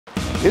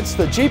It's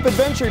the Jeep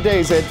Adventure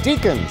Days at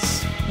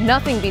Deacon's.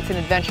 Nothing beats an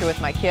adventure with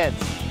my kids,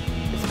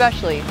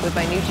 especially with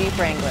my new Jeep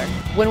Wrangler.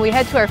 When we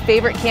head to our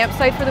favorite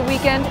campsite for the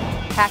weekend,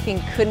 packing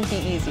couldn't be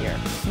easier.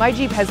 My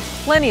Jeep has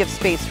plenty of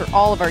space for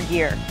all of our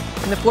gear.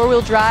 And the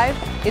four-wheel drive,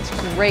 it's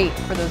great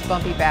for those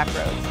bumpy back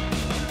roads.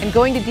 And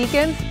going to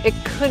Deacon's, it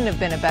couldn't have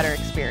been a better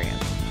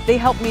experience. They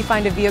helped me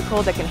find a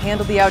vehicle that can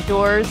handle the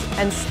outdoors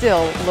and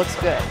still looks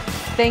good.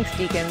 Thanks,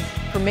 Deacons,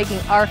 for making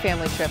our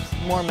family trips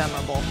more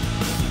memorable.